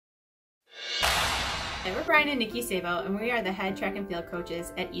Hi, we're Brian and Nikki Sabo, and we are the head track and field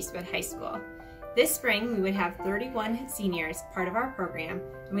coaches at Eastwood High School. This spring, we would have 31 seniors part of our program,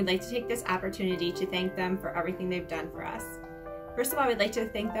 and we'd like to take this opportunity to thank them for everything they've done for us. First of all, we'd like to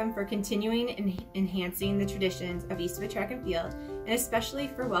thank them for continuing and enhancing the traditions of Eastwood track and field, and especially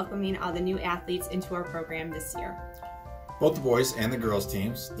for welcoming all the new athletes into our program this year. Both the boys and the girls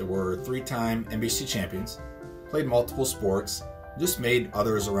teams that were 3-time NBC champions, played multiple sports, and just made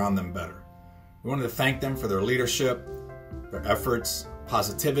others around them better. We wanted to thank them for their leadership, their efforts,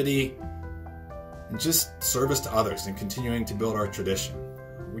 positivity, and just service to others and continuing to build our tradition.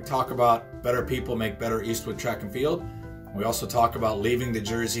 We talk about better people make better Eastwood track and field. We also talk about leaving the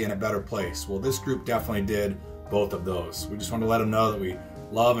jersey in a better place. Well, this group definitely did both of those. We just want to let them know that we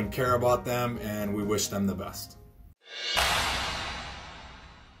love and care about them and we wish them the best.